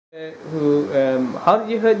How did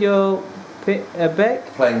you hurt your back?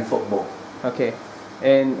 Playing football. Okay.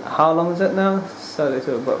 And how long is it now? So it's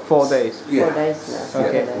about 4 days. Yeah. 4 days now.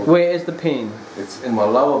 Okay. Yeah. Where is the pain? It's in my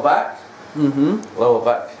lower back. Lower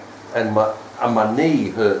back, and my knee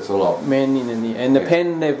hurts a lot. Mainly in the knee. And the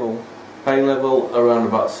pain level? Pain level around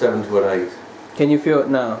about 7 to an 8. Can you feel it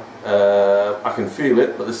now? I can feel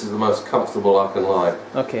it, but this is the most comfortable I can lie.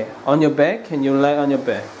 Okay. On your back? Can you lie on your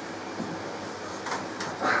back?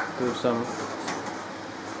 Do some.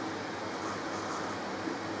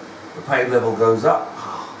 The pain level goes up.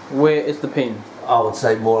 Where is the pain? I would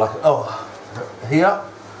say more like, here.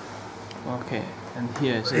 Okay. And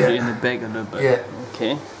here, so Yeah. in the back a little bit. Yeah.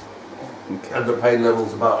 Okay. Okay. And the pain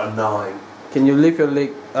level's about a 9. Can you lift your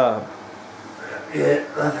leg up? Yeah,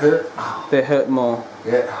 that hurt. They hurt more.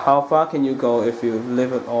 Yeah. How far can you go if you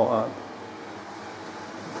lift it all up?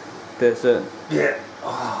 That's it. Yeah.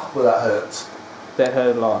 Oh, well, that hurts. That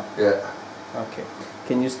hurt a lot. Yeah. Okay.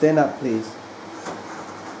 Can you stand up, please?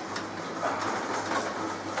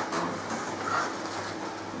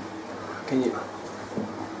 Can you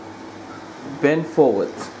bend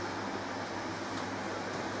forward?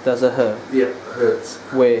 Does it hurt? Yeah, it hurts.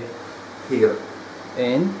 Where? Here.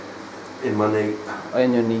 And? In my knee.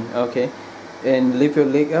 On your knee. Okay. And lift your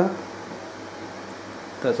leg up.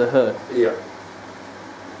 Does it hurt? Yeah.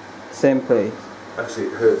 Same place. Actually,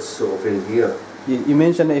 it hurts sort of in here. You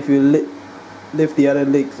mentioned that if you lift the other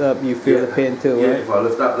legs up, you feel the pain too, yeah, right? if I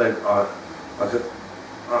lift that leg, I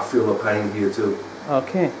feel the pain here too.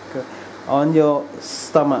 Okay, good. On your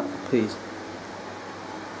stomach, please.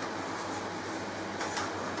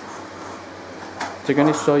 They're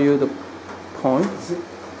going to show you the point.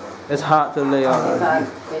 It's hard to lay on.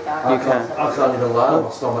 You can. I can't even lie on my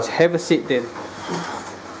stomach. Have a seat then.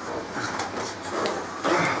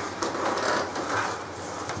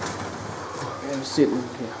 Have a seat in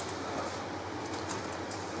here.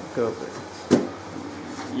 Go.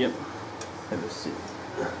 Yep. Have a seat.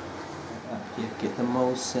 Up here, get the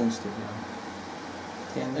most sensitive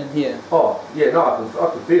one. And then here. Oh, yeah, no, I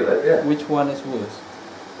can feel it, yeah. Which one is worse?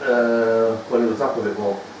 When it was up a bit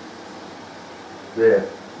more. There.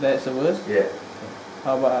 That's the worst? Yeah.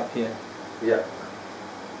 How about up here? Yeah.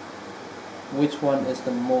 Which one is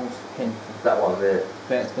the most painful? That one there.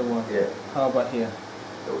 That's the one? Yeah. How about here?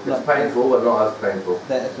 It's painful, but not as painful.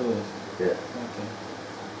 That is the worst? Yeah. Okay.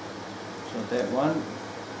 So that one.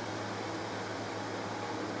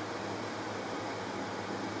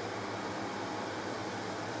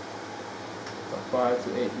 For 5 to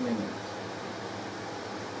 8 minutes.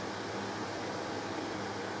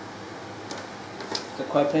 So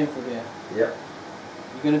quite painful there. Yeah.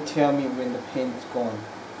 You're gonna tell me when the pain's gone.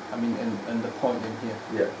 I mean, and the point in here.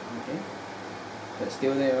 Yeah. Okay. That's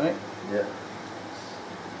still there, right? Yeah.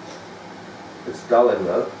 It's dulling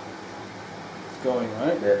though. It's going,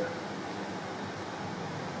 right? Yeah.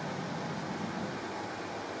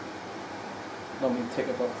 Normally take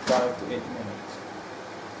about 5 to 8 minutes.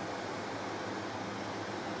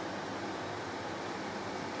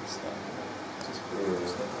 Stop. Just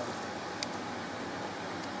stop.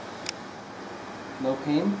 No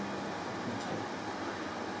pain? Okay.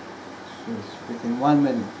 So it's within 1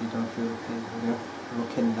 minute you don't feel the pain. We're gonna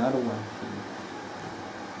look at another one for you.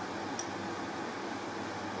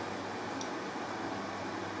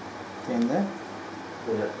 Stand there?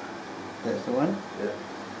 Yeah. That's the one? Yeah.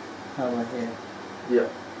 How about here? Yeah.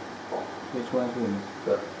 Which one's worse?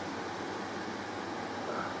 That.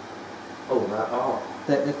 Oh, that. Oh.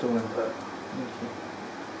 That is the one. Okay.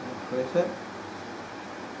 Place it.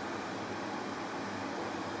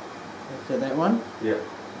 So that one? Yeah.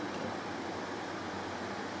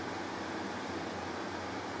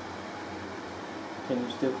 Can you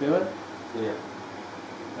still feel it? Yeah.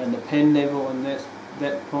 And the pain level on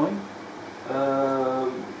that point?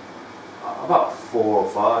 About 4 or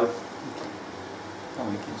 5. Okay. Oh,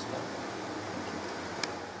 we can stop. Okay.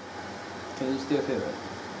 Can you still feel it?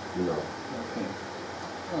 No. Okay.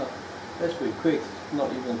 Oh, that's pretty quick.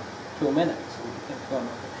 Not even 2 minutes. I'm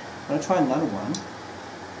gonna try another one.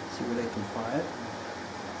 See what I can find.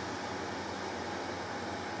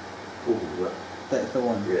 Ooh, that. That's the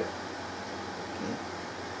one. Yeah. Okay.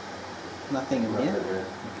 Nothing in here. Nothing, yeah.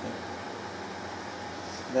 Okay.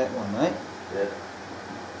 That one, right? Yeah.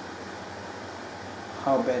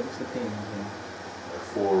 How bad is the pain in here?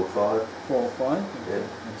 4 or 5. 4 or 5? Okay. Yeah.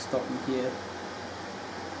 Let's stop in here.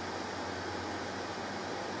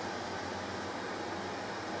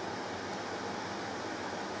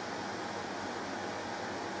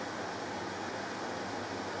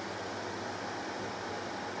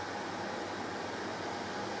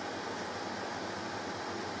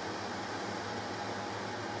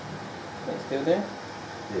 It's still there?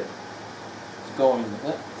 Yeah. It's going, is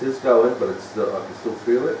it? It is going, but it's still, I can still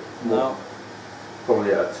feel it. Now,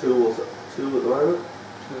 probably at 2 or 2 at the moment.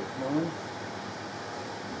 2 at the moment.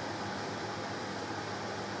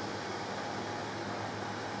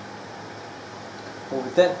 Well,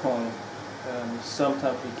 with that point,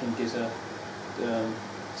 sometimes we can get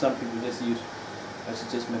some people just use, I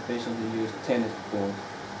suggest my patients to use tennis ball.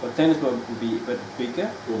 But tennis ball will be a bit bigger.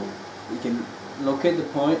 You can locate the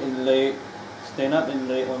point and stand up and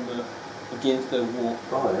lay on against the wall.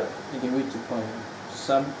 Oh yeah. You can reach the point.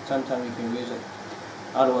 Sometimes you can use it.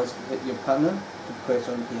 Otherwise, hit your partner to press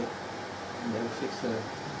on here, and they'll fix it.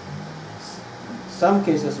 Some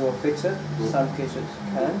cases will fix it. Some cases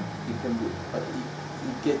can. You can do, but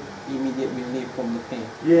you get immediate relief from the pain.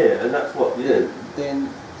 Yeah, and that's what. Yeah. Then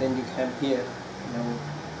you can here,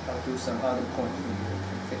 I'll do some other points for you to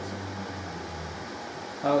fix it.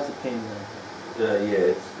 How is the pain now?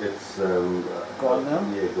 Yeah, it's gone now?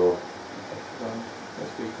 Yeah, gone. Okay, gone.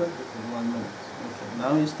 That's pretty good. In 1 minute. Okay,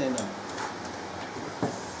 now you stand up.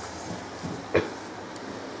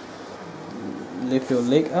 Lift your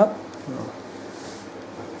leg up.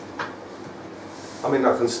 I mean,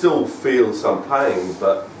 I can still feel some pain,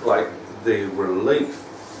 but like the relief.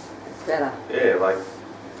 Better. Yeah, like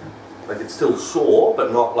it's still sore,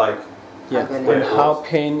 but not like. Yeah. And how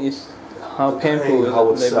painful? I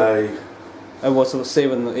would say. I was a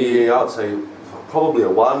 7 or 8. Yeah, I'd say probably a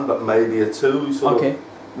 1, but maybe a 2. Okay.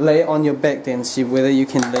 Lay on your back then. See whether you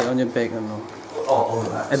can lay on your back or not. Oh,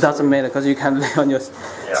 that. It doesn't matter because you can lay on your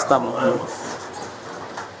stomach.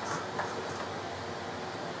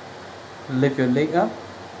 Lift your leg up.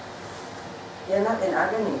 You're not in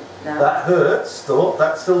agony now. That hurts, though.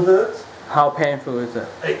 That still hurts. How painful is it?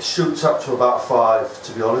 It shoots up to about 5,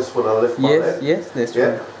 to be honest, when I lift my leg. Yes, that's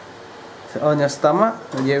right. So on your stomach,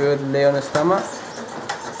 will you be able to lay on your stomach?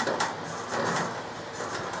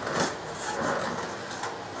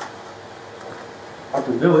 I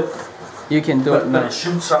can do it. You can do it now. But it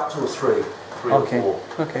shoots up to a 3 okay. or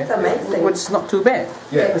 4. Okay. It's amazing. Which is not too bad.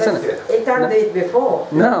 Yeah, isn't it? Yeah. You can't do it before.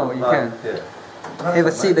 No, you can't. Yeah. Have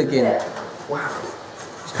a seat again. Yeah. Wow.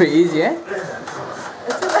 It's pretty easy, eh?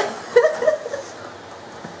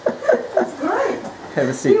 That's great. Have a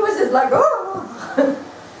He seat. was just like, oh.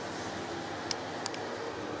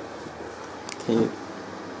 Can you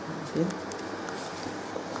see?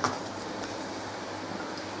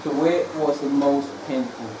 So where was the most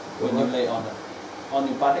painful when you lay on it? On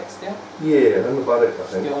your buttocks still? Yeah, on the buttock, I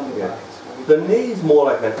think. Still on the yeah. buttocks. The knee's more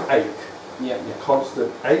like an ache. Yeah.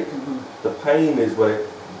 Constant ache. The pain is when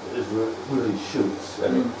it really shoots,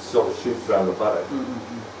 and it sort of shoots around the buttock.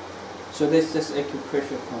 So this is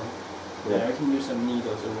acupressure point. Yeah. I can use some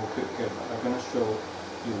needles, it will quicker. I'm going to show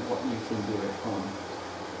you what you can do at home.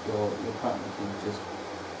 Your partner can just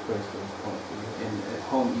press those points for you. And at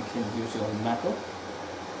home you can use your knuckle.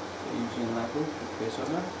 Use your knuckle to press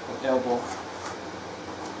on it. Or elbow.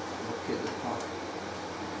 Look at the part.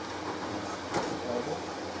 Elbow.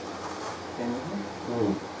 Can you hear?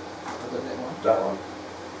 Was it that one? That one.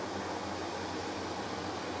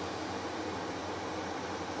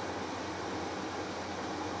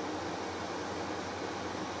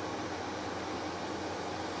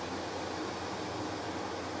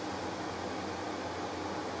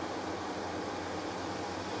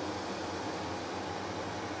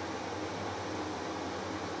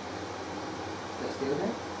 Still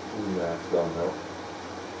there? Yeah, it's gone now.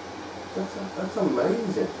 That's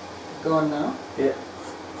amazing. Gone now? Yeah.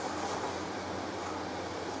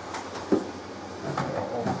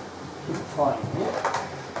 Keep trying, yeah.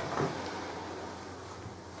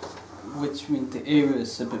 Which means the area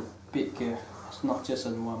is a bit bigger. It's not just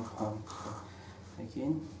on one palm. So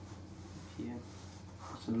again, here.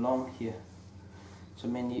 It's along here. So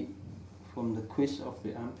mainly from the crease of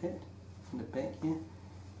the armpit, from the back here,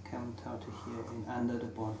 come down to here and under the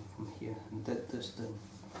bone from here, and that distance.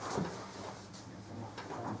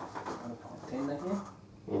 Container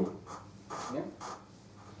here. Yeah.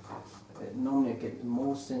 Normally I get the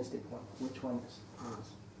most sensitive one. Which one is yours?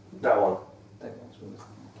 That one. That one's yours.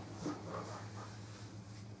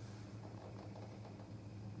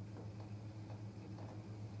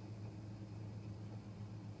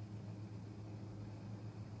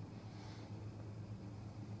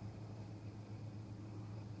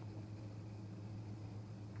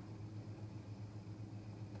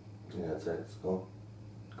 Yeah, that's it. It's gone.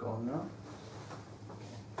 Gone now.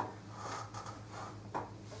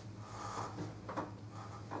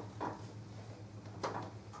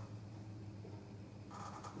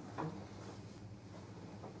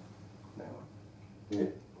 That one. Yeah.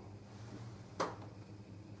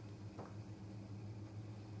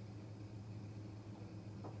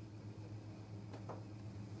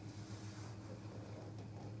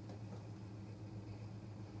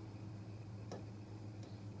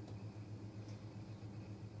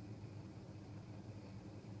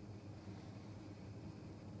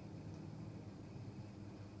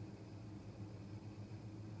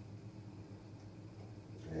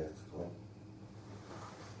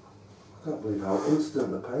 I can't believe how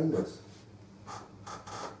instant the pain is.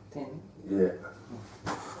 10. Yeah.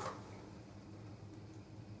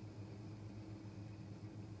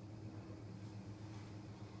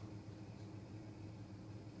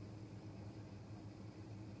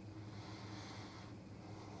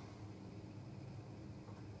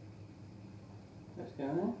 Let's go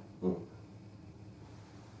now. Mm.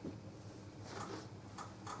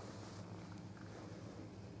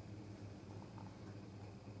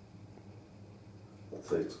 I'd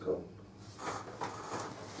say it's gone.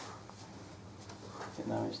 Okay,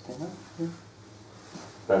 now it's 10 up.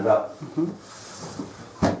 Stand up.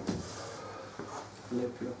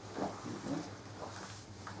 Lift your.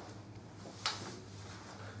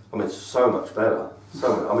 I mean, it's so much better.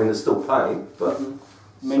 So much, I mean, there's still pain, but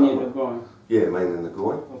Many of the groin. yeah, mainly in the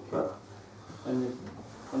groin. Okay. But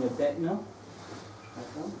On the back now.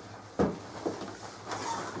 Like that.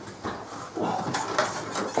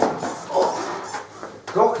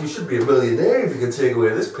 Doc, you should be a millionaire if you can take away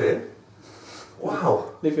this pain.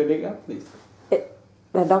 Wow. Lift your leg up, please.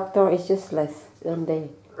 The doctor is useless one day.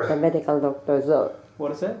 The medical doctor. So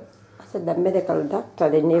What is that? I said the medical doctor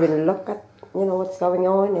didn't even look at what's going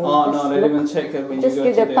on. And Oh just no, they look- didn't check it when you Just go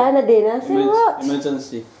give to the Panadol. I said what?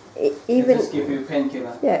 emergency. They Even just give you a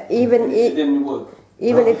painkiller. yeah, It didn't work.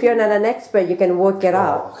 even if you're not an expert, you can work it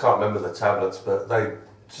out. Oh, I can't remember the tablets, but they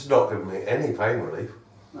just not giving me any pain relief.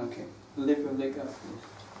 Okay. Lift your leg up, please.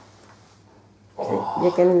 Oh.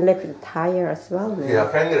 You can lift the tire as well. Man. Yeah,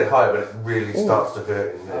 I can get it high, but it really starts to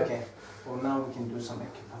hurt in there. Okay. Well, now we can do some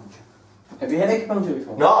acupuncture. Have you had acupuncture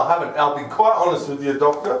before? No, I haven't. I'll be quite honest with you,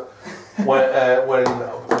 doctor. When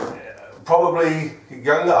probably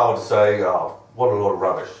younger, I would say, oh, what a lot of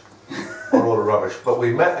rubbish. What a lot of rubbish. But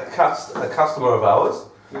we met a customer of ours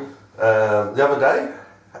the other day,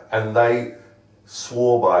 and they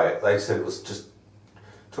swore by it. They said it was just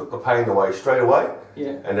took the pain away straight away.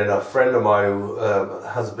 Yeah. And then a friend of mine who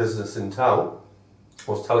has a business in town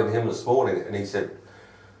was telling him this morning, and he said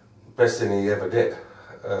best thing he ever did,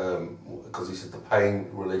 because he said the pain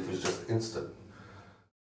relief is just instant.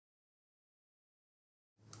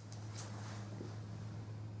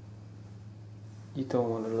 You don't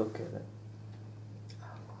want to look at it.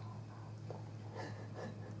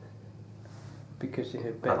 Because you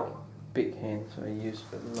have big hands, so I use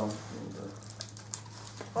a long finger.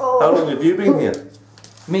 How long have you been here?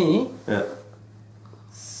 Me? Yeah.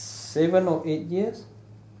 7 or 8 years.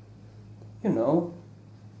 You know.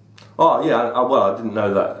 Oh yeah. Well, I didn't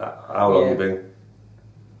know that. How long Yeah. you've been?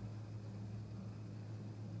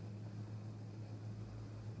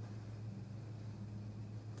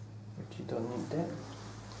 But you don't need that.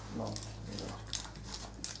 No. You don't.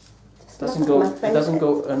 Just Doesn't look go. at my It face. doesn't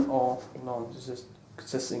go on all. No, it's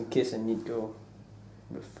just in case I need go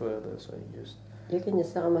a bit further. So I use. You can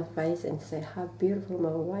just look at my face and say how beautiful my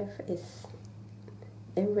wife is.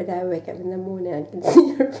 Every day I wake up in the morning, I can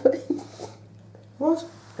see her face. What?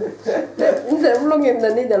 Instead of looking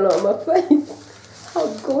underneath the look at my face. How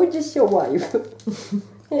gorgeous your wife.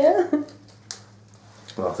 Yeah.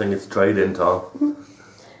 Well, I think it's trade-in time.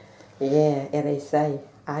 Yeah, and I say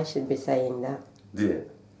I should be saying that. Yeah.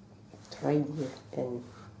 Trade you and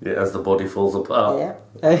Yeah, as the body falls apart. yeah.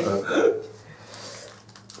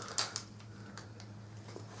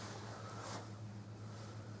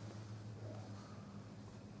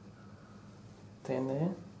 Stand there.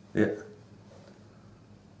 Yeah.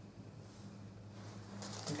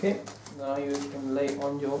 Okay. Now you can lay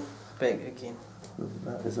on your back again.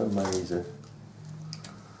 That is amazing.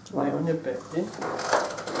 Lay on your back. Yeah.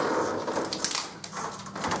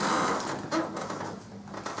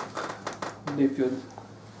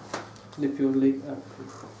 Lift your leg up.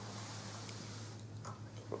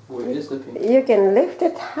 Where is the pain? You can lift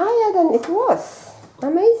it higher than it was.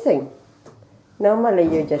 Amazing. Normally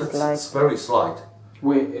you just It's very slight.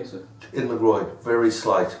 Where is it? In the groin. Very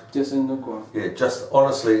slight. Just in the groin. Yeah, just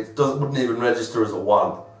honestly, it wouldn't even register as a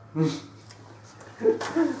 1.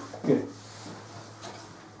 Good.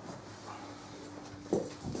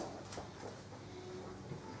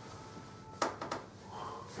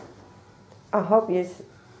 I hope you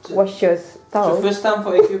wash your So tongue. first time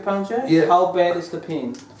for acupuncture? Yeah. How bad is the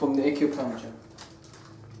pain from the acupuncture?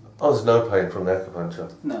 Oh, there's no pain from the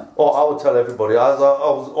acupuncture. No. Oh, I would tell everybody, I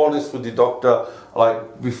was honest with the doctor,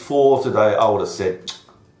 like before today, I would have said,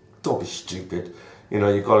 don't be stupid. You know,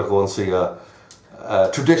 you've got to go and see a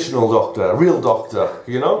traditional doctor, a real doctor,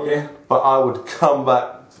 you know? Yeah. But I would come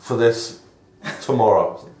back for this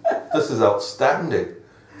tomorrow. This is outstanding.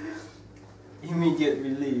 Immediate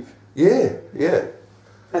relief. Yeah, yeah.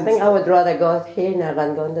 I think I would rather go here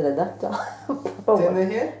than going to the doctor.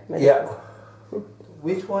 Stand here? Yeah.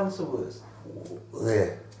 Which one's the worst?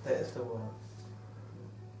 There. That is the one.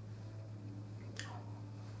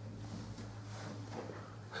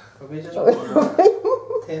 We just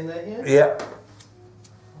tender here. Yeah.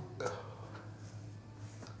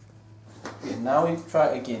 Okay, now we try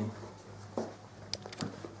again.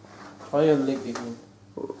 Try your leg again.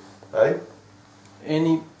 Hey?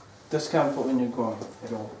 Any discomfort when you're going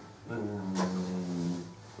at all?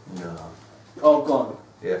 No. Oh, gone.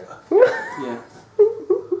 Yeah. Yeah.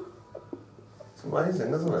 It's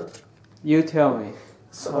amazing, isn't it? You tell me.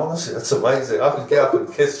 So honestly, it's amazing. I could get up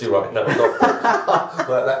and kiss you right now.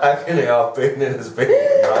 Like the agony I've been in has been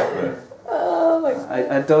a nightmare. Oh my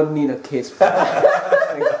God. I don't need a kiss.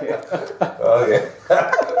 Thank you. Okay.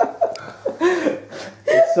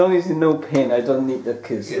 As long as you no pain, I don't need the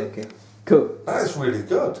kiss. Yeah. Okay. Cool. That's really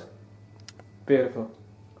good. Beautiful.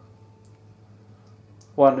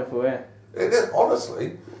 Wonderful, yeah. It is,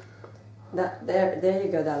 honestly. There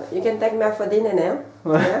you go, darling. You can take me for dinner now.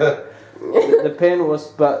 Yeah? The pain was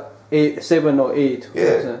but 7 or 8. Yeah,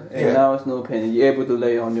 And yeah. now it's no pain. You're able to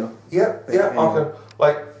lay on your... Yeah, yeah, I can,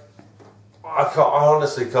 like, I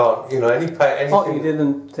honestly can't, you know, any pain, anything... Oh, you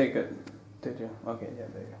didn't take it, did you? Okay, yeah,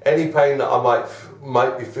 there you go. Any pain that I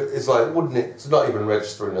might be feel, it's like, wouldn't it, it's not even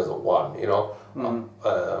registering as a 1, you know?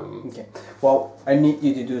 Okay. Well, I need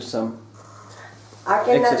you to do some I cannot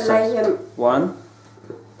lay exercise. him. 1,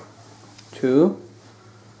 2,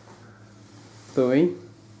 3,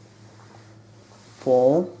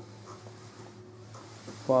 4,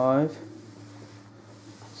 5,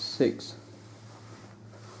 6,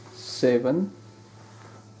 7,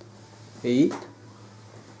 8,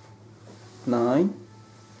 9,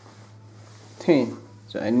 10.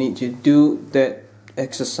 So I need you to do that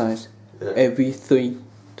exercise every 3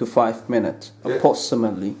 to 5 minutes, Yeah.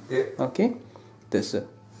 approximately. Yeah. Okay? That's it.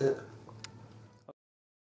 Yeah.